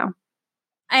marketing right now.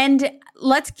 And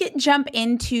let's jump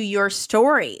into your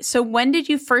story. So when did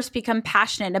you first become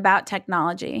passionate about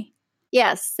technology?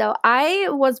 Yes. So I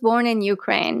was born in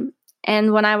Ukraine.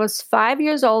 And when I was 5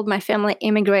 years old, my family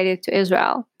immigrated to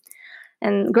Israel.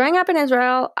 And growing up in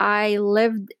Israel, I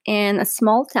lived in a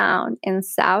small town in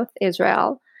South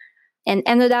Israel and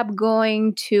ended up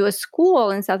going to a school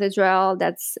in South Israel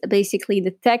that's basically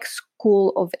the tech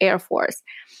school of Air Force.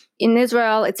 In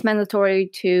Israel, it's mandatory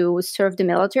to serve the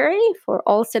military for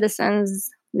all citizens,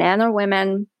 men or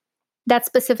women. That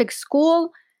specific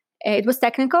school, it was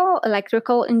technical,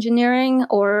 electrical engineering,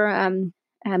 or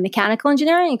mechanical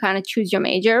engineering. You kind of choose your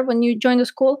major when you join the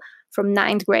school from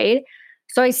 9th grade.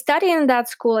 So I studied in that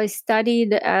school. I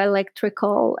studied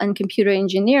electrical and computer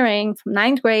engineering from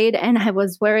 9th grade, and I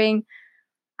was wearing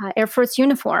Air Force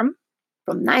uniform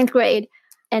from 9th grade.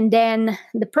 And then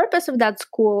the purpose of that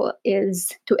school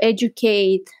is to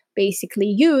educate basically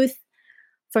youth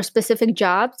for specific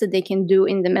jobs that they can do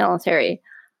in the military.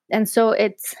 And so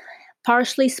it's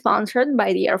partially sponsored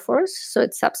by the Air Force, so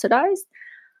it's subsidized.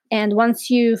 And once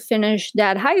you finish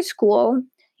that high school,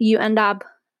 you end up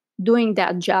doing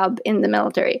that job in the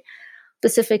military,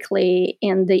 specifically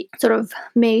in the sort of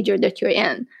major that you're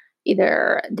in,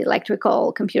 either the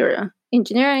electrical, computer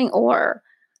engineering, or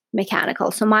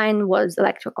mechanical. So mine was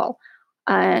electrical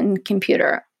and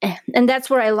computer. And that's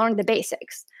where I learned the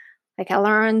basics. Like I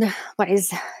learned what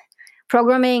is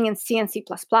programming in C and C++.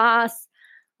 I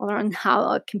learned how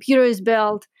a computer is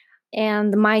built.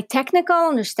 And my technical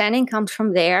understanding comes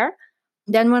from there.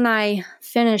 Then when I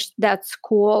finished that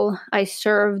school, I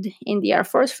served in the Air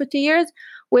Force for 2 years.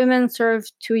 Women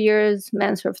served 2 years,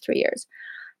 men served 3 years.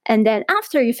 And then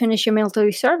after you finish your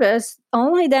military service,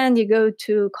 only then you go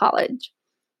to college.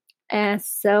 And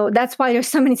so that's why there's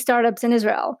so many startups in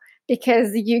Israel,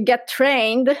 because you get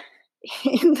trained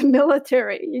in the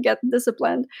military, you get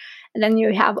disciplined, and then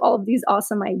you have all of these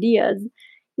awesome ideas.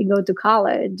 You go to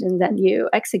college and then you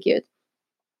execute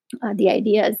the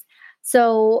ideas.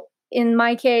 So in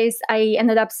my case, I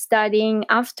ended up studying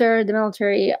after the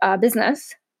military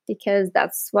business because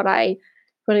that's what I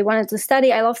really wanted to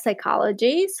study. I love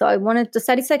psychology. So I wanted to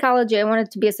study psychology. I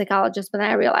wanted to be a psychologist, but then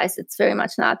I realized it's very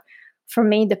much not for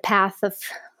me, the path of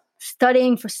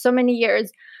studying for so many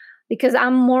years, because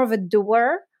I'm more of a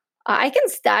doer. I can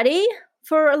study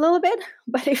for a little bit,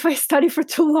 but if I study for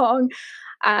too long,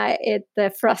 it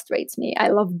frustrates me. I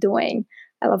love doing.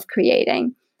 I love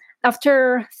creating.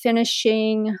 After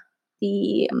finishing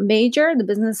the major, the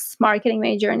business marketing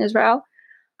major in Israel,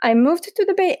 I moved to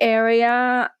the Bay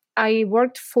Area. I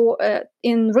worked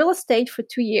in real estate for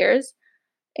 2 years.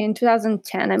 In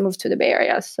 2010, I moved to the Bay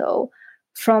Area. So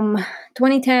from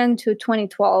 2010 to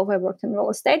 2012, I worked in real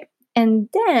estate. And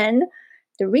then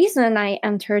the reason I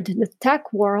entered the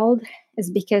tech world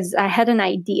is because I had an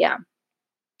idea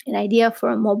for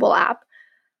a mobile app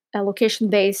a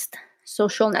location-based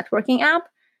social networking app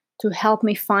to help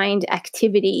me find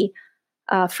activity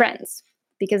friends,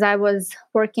 because I was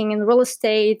working in real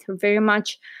estate, very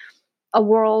much a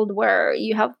world where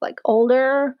you have like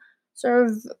older sort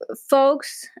of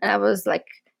folks. And I was like,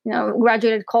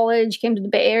 graduated college, came to the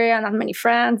Bay Area, not many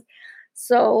friends.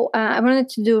 So I wanted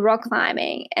to do rock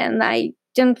climbing, and I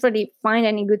didn't really find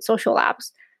any good social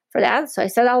apps for that. So I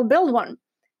said, I'll build one.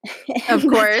 Of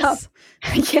course.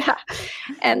 Yeah.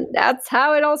 And that's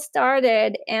how it all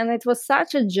started. And it was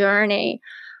such a journey.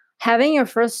 Having your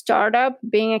first startup,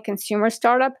 being a consumer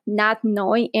startup, not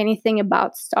knowing anything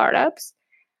about startups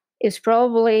is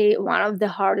probably one of the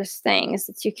hardest things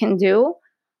that you can do,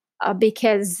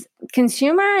 because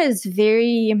consumer is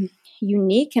very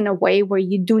unique in a way where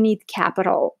you do need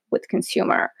capital with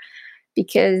consumer,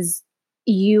 because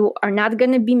you are not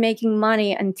going to be making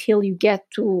money until you get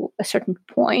to a certain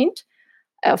point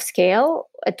of scale,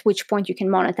 at which point you can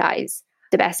monetize.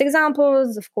 The best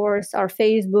examples, of course, are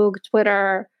Facebook,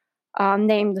 Twitter,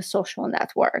 name the social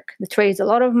network that raised a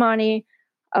lot of money,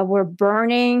 were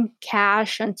burning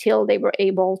cash until they were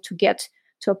able to get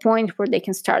to a point where they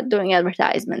can start doing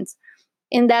advertisements.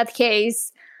 In that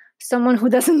case, someone who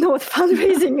doesn't know what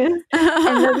fundraising is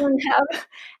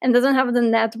and doesn't have the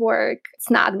network,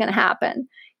 it's not going to happen.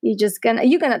 You're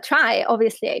going to try.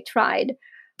 Obviously, I tried,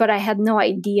 but I had no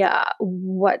idea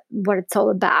what it's all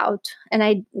about. And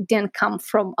I didn't come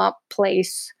from a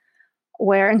place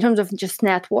where, in terms of just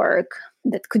network,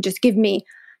 that could just give me,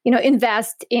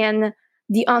 invest in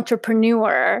the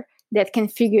entrepreneur that can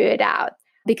figure it out.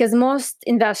 Because most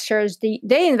investors,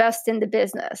 they invest in the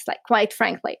business, like, quite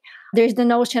frankly. There's the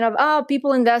notion of,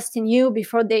 people invest in you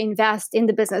before they invest in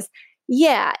the business.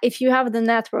 Yeah, if you have the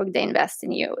network, they invest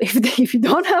in you. If you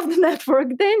don't have the network,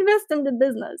 they invest in the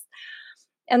business.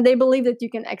 And they believe that you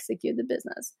can execute the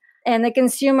business. And the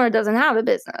consumer doesn't have a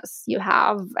business. You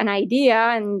have an idea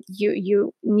and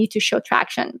you need to show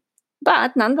traction.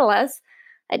 But nonetheless,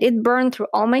 I did burn through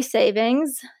all my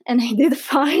savings, and I did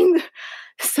find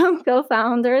some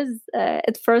co-founders.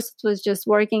 At first, it was just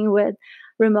working with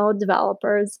remote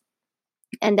developers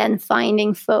and then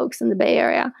finding folks in the Bay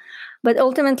Area. But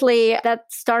ultimately, that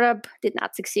startup did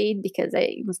not succeed because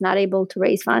I was not able to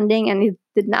raise funding, and it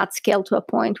did not scale to a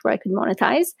point where I could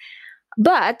monetize.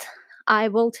 But I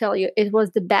will tell you, it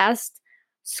was the best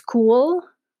school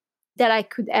that I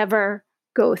could ever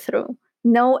go through.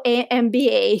 No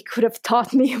MBA could have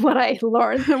taught me what I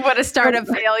learned. What a startup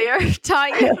failure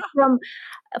taught you.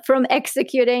 From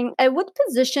executing. I would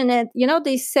position it,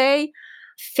 they say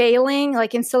failing,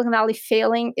 like in Silicon Valley,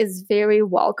 failing is very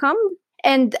welcome.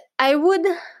 And I would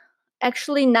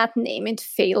actually not name it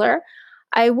failure.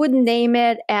 I would name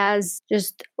it as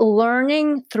just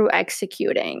learning through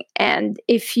executing. And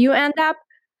if you end up,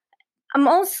 I'm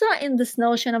also in this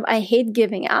notion of, I hate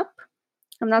giving up.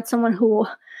 I'm not someone who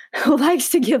likes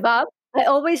to give up. I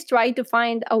always try to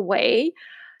find a way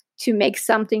to make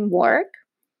something work.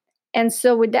 And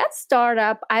so with that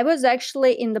startup, I was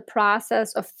actually in the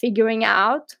process of figuring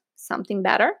out something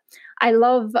better. I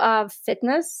love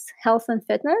fitness, health and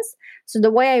fitness. So the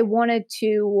way I wanted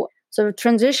to sort of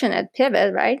transition at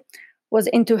Pivot, right, was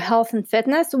into health and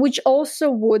fitness, which also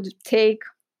would take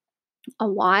a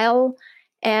while.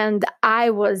 And I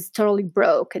was totally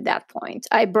broke at that point.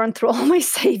 I burned through all my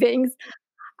savings.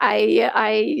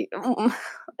 I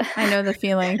know the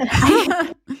feeling.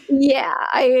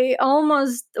 I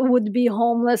almost would be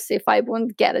homeless if I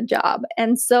wouldn't get a job.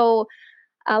 And so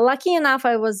lucky enough,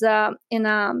 I was in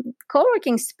a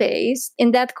co-working space.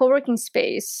 In that co-working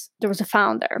space, there was a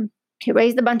founder. He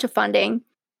raised a bunch of funding,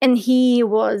 and he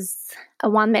was a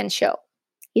one-man show.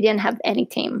 He didn't have any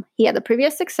team. He had a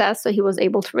previous success, so he was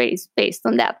able to raise based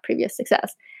on that previous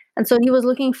success. And so he was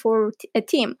looking for a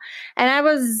team. And I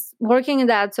was working in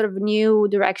that sort of new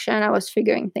direction. I was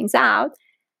figuring things out.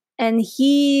 And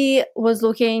he was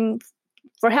looking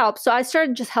for help. So I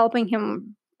started just helping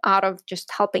him out of just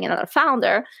helping another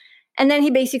founder. And then he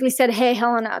basically said, hey,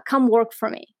 Helena, come work for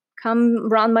me. Come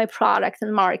run my product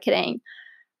and marketing.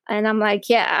 And I'm like,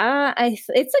 yeah, it's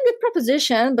a good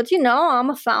proposition. But, I'm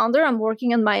a founder. I'm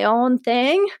working on my own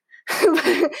thing.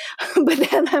 But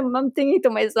then I'm thinking to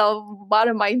myself, what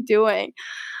am I doing?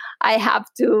 I have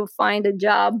to find a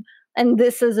job. And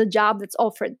this is a job that's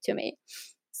offered to me.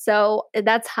 So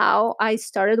that's how I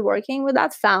started working with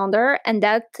that founder. And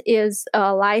that is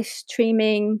a live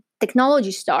streaming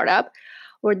technology startup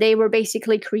where they were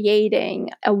basically creating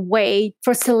a way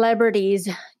for celebrities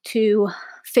to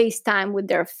FaceTime with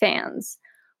their fans,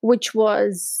 which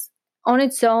was on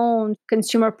its own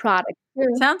consumer product.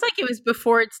 Sounds like it was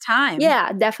before its time.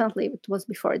 Yeah, definitely. It was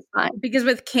before its time. Because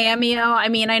with Cameo, I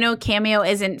mean, I know Cameo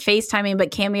isn't FaceTiming,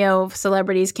 but Cameo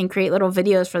celebrities can create little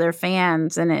videos for their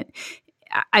fans. And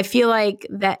I feel like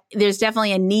that there's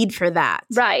definitely a need for that.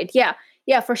 Right. Yeah.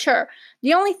 Yeah, for sure.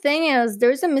 The only thing is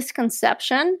there's a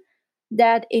misconception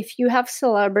that if you have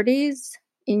celebrities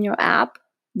in your app,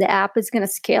 the app is going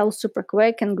to scale super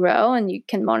quick and grow and you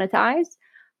can monetize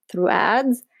through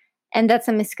ads. And that's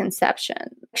a misconception.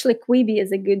 Actually, Quibi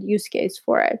is a good use case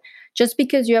for it. Just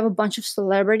because you have a bunch of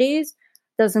celebrities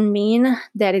doesn't mean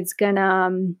that it's going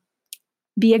to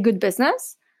be a good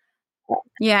business.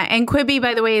 Yeah. And Quibi,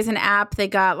 by the way, is an app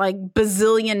that got like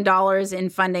bazillion dollars in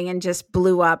funding and just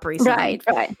blew up recently.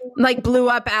 Right. Like blew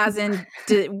up as in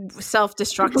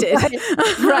self-destructed.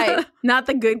 Right. Not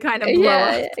the good kind of blow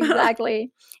up.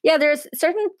 Exactly. Yeah, there's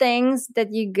certain things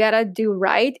that you gotta do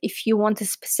right if you want a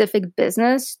specific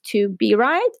business to be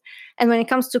right. And when it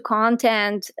comes to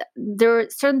content, there are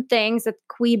certain things that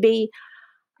Quibi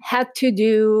had to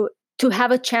do to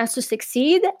have a chance to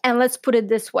succeed. And let's put it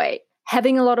this way.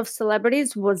 Having a lot of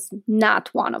celebrities was not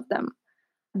one of them.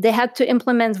 They had to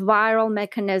implement viral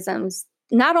mechanisms.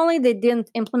 Not only they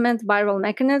didn't implement viral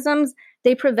mechanisms,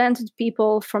 they prevented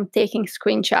people from taking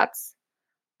screenshots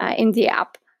in the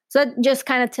app. So that just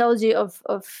kind of tells you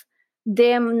of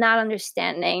them not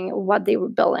understanding what they were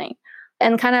building.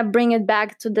 And kind of bring it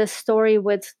back to the story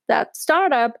with that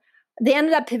startup, they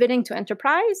ended up pivoting to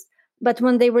enterprise. But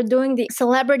when they were doing the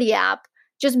celebrity app,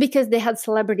 just because they had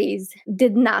celebrities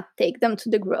did not take them to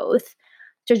the growth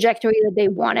trajectory that they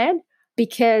wanted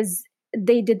because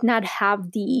they did not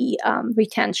have the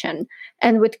retention.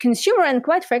 And with consumer, and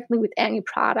quite frankly, with any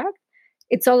product,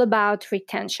 it's all about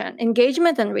retention,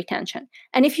 engagement and retention.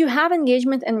 And if you have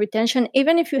engagement and retention,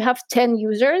 even if you have 10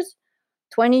 users,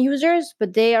 20 users,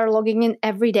 but they are logging in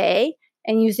every day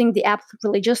and using the app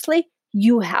religiously,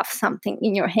 you have something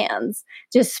in your hands.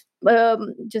 Just how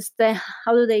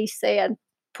do they say it?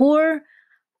 Pour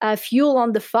fuel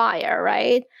on the fire,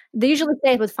 right? They usually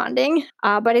say it with funding,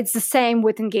 but it's the same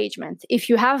with engagement. If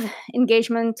you have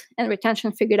engagement and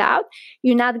retention figured out,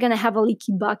 you're not going to have a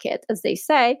leaky bucket, as they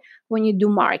say, when you do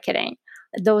marketing.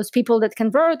 Those people that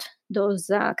convert, those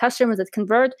customers that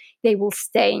convert, they will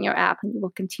stay in your app and you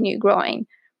will continue growing.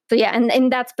 So yeah, and in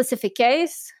that specific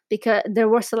case, because there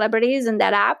were celebrities in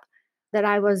that app that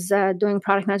I was doing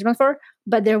product management for,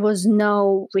 but there was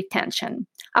no retention.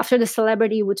 After the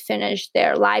celebrity would finish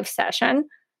their live session,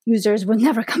 users would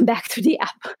never come back to the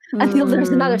app until there's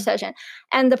another session.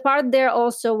 And the part there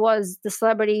also was the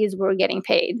celebrities were getting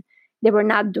paid. They were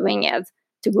not doing it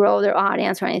to grow their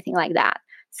audience or anything like that.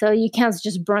 So you can't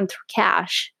just burn through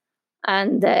cash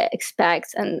and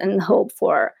expect and hope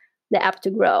for the app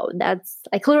to grow. That's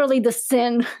like literally the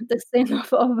sin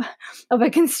of a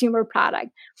consumer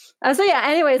product. So yeah,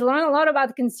 anyways, learn a lot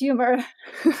about consumer.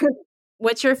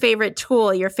 What's your favorite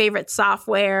tool, your favorite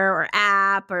software or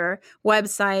app or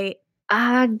website?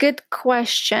 Good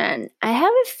question. I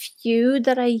have a few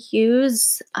that I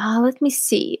use. Let me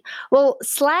see. Well,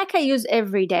 Slack I use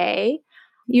every day.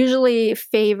 Usually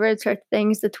favorites are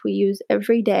things that we use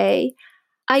every day.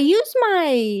 I use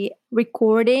my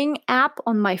recording app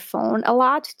on my phone a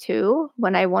lot too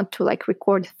when I want to like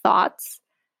record thoughts.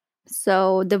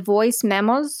 So the voice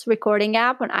memos recording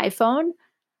app on iPhone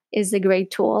is a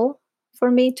great tool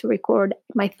for me to record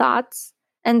my thoughts.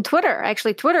 And Twitter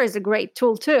is a great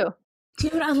tool too.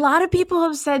 Dude, a lot of people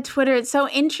have said Twitter. It's so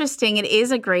interesting. It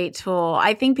is a great tool.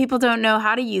 I think people don't know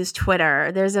how to use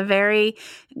Twitter. There's I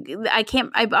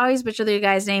always butcher the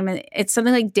guy's name. It's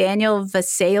something like Daniel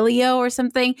Vasalio or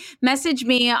something. Message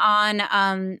me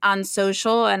on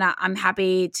social and I'm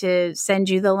happy to send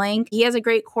you the link. He has a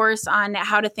great course on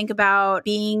how to think about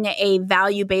being a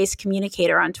value-based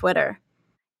communicator on Twitter.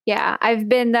 Yeah, I've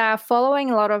been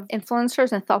following a lot of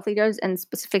influencers and thought leaders and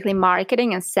specifically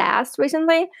marketing and SaaS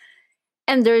recently.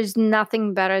 And there's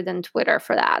nothing better than Twitter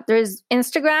for that. There's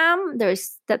Instagram,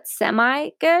 that's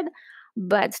semi-good,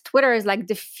 but Twitter is like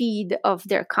the feed of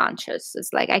their conscious.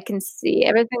 It's like I can see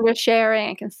everything they're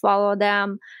sharing, I can follow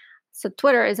them. So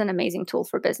Twitter is an amazing tool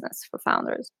for business, for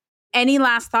founders. Any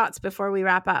last thoughts before we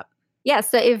wrap up? Yeah,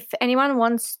 so if anyone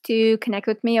wants to connect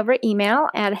with me over email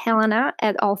at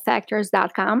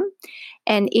helena@allfactors.com.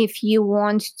 And if you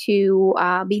want to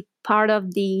be part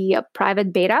of the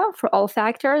private beta for All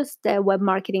Factors, the web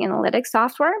marketing analytics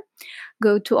software,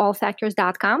 go to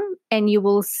allfactors.com and you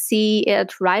will see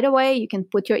it right away. You can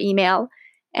put your email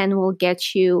and we'll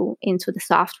get you into the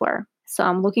software. So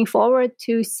I'm looking forward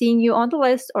to seeing you on the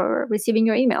list or receiving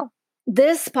your email.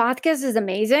 This podcast is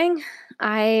amazing.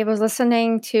 I was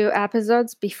listening to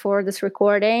episodes before this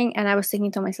recording and I was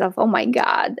thinking to myself, oh my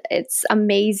God, it's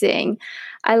amazing.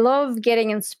 I love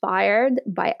getting inspired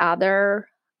by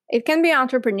it can be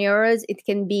entrepreneurs, it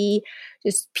can be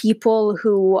just people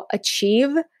who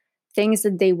achieve things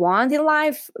that they want in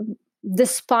life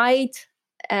despite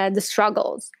the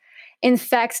struggles. In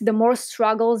fact, the more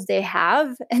struggles they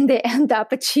have and they end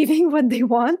up achieving what they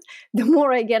want, the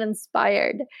more I get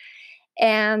inspired.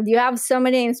 And you have so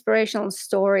many inspirational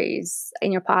stories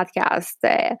in your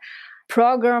podcast.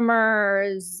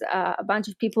 Programmers, a bunch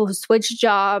of people who switched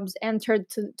jobs, entered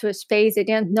to a space they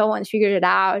didn't know and figured it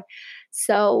out.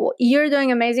 So you're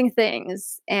doing amazing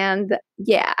things. And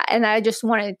and I just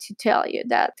wanted to tell you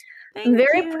that I'm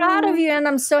very proud of you and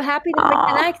I'm so happy that we're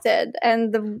connected.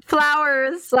 And the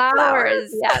flowers.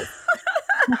 Yes.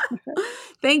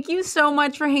 Thank you so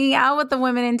much for hanging out with the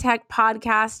Women in Tech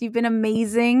podcast. You've been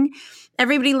amazing.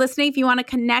 Everybody listening, if you want to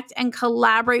connect and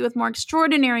collaborate with more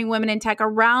extraordinary women in tech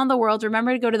around the world,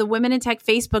 remember to go to the Women in Tech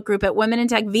Facebook group at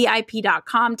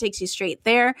womenintechvip.com. Takes you straight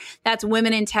there. That's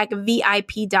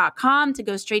womenintechvip.com to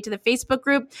go straight to the Facebook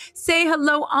group. Say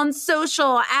hello on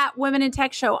social at Women in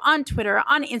Tech Show, on Twitter,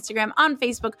 on Instagram, on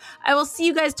Facebook. I will see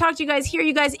you guys, talk to you guys, hear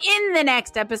you guys in the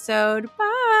next episode.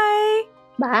 Bye.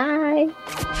 Bye.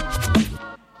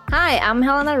 Hi, I'm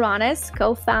Helena Ronis,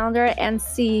 co-founder and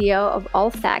CEO of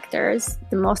All-Factors,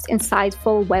 the most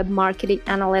insightful web marketing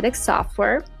analytics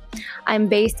software. I'm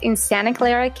based in Santa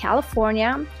Clara,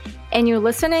 California, and you're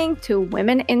listening to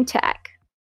Women in Tech.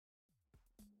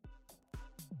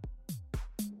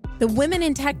 The Women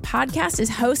in Tech podcast is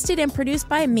hosted and produced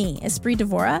by me, Espree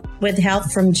Devora, with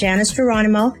help from Janice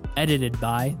Geronimo. Edited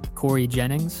by Corey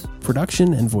Jennings.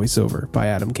 Production and voiceover by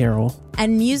Adam Carroll.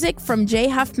 And music from Jay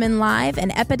Huffman Live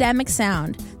and Epidemic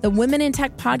Sound. The Women in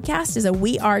Tech podcast is a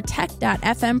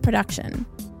wearetech.fm production.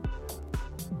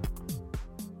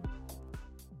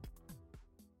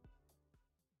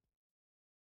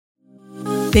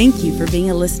 Thank you for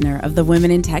being a listener of the Women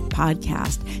in Tech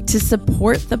podcast. To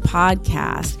support the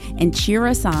podcast and cheer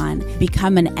us on,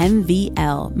 become an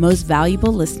MVL, Most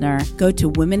Valuable Listener, go to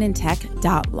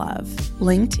womenintech.love,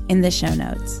 linked in the show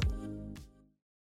notes.